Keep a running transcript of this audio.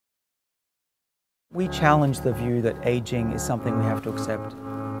We challenge the view that aging is something we have to accept.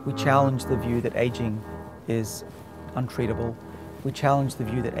 We challenge the view that aging is untreatable. We challenge the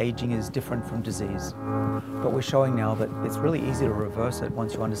view that aging is different from disease. But we're showing now that it's really easy to reverse it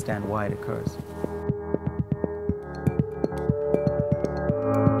once you understand why it occurs.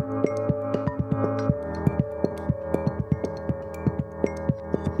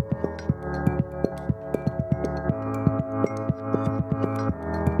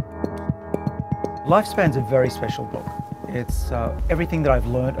 Lifespan's a very special book. It's everything that I've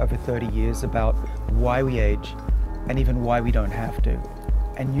learned over 30 years about why we age and even why we don't have to.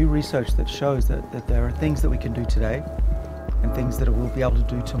 And new research that shows that there are things that we can do today and things that we'll be able to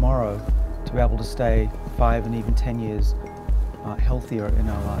do tomorrow to be able to stay 5 and even 10 years healthier in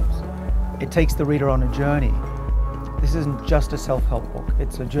our lives. It takes the reader on a journey. This isn't just a self-help book.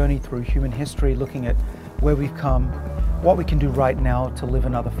 It's a journey through human history, looking at where we've come, what we can do right now to live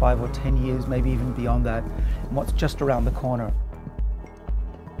another 5 or 10 years, maybe even beyond that, and what's just around the corner.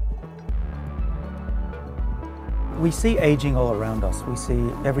 We see aging all around us. We see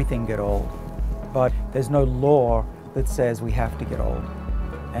everything get old, but there's no law that says we have to get old.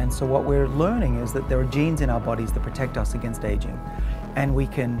 And so what we're learning is that there are genes in our bodies that protect us against aging, and we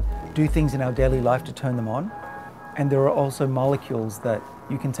can do things in our daily life to turn them on. And there are also molecules that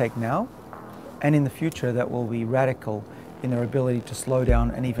you can take now and in the future that will be radical in their ability to slow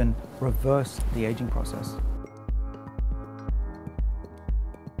down and even reverse the aging process.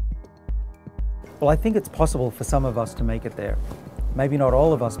 Well, I think it's possible for some of us to make it there. Maybe not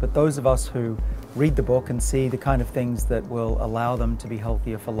all of us, but those of us who read the book and see the kind of things that will allow them to be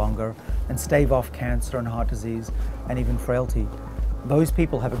healthier for longer and stave off cancer and heart disease and even frailty, those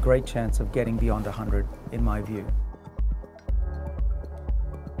people have a great chance of getting beyond 100, in my view.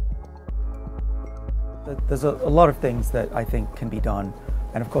 There's a lot of things that I think can be done,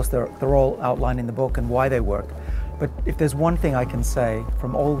 and of course they're all outlined in the book and why they work. But if there's one thing I can say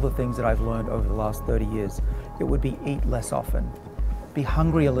from all the things that I've learned over the last 30 years, it would be eat less often. Be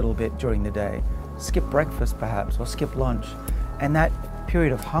hungry a little bit during the day. Skip breakfast perhaps, or skip lunch. And that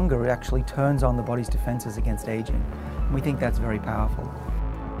period of hunger actually turns on the body's defenses against aging. And we think that's very powerful.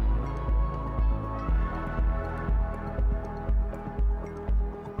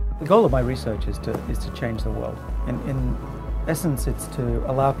 The goal of my research is to change the world. In essence, it's to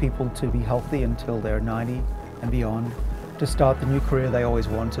allow people to be healthy until they're 90 and beyond, to start the new career they always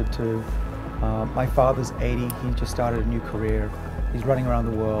wanted to. My father's 80, he just started a new career. He's running around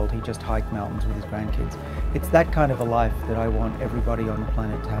the world, he just hiked mountains with his grandkids. It's that kind of a life that I want everybody on the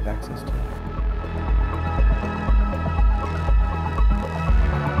planet to have access to.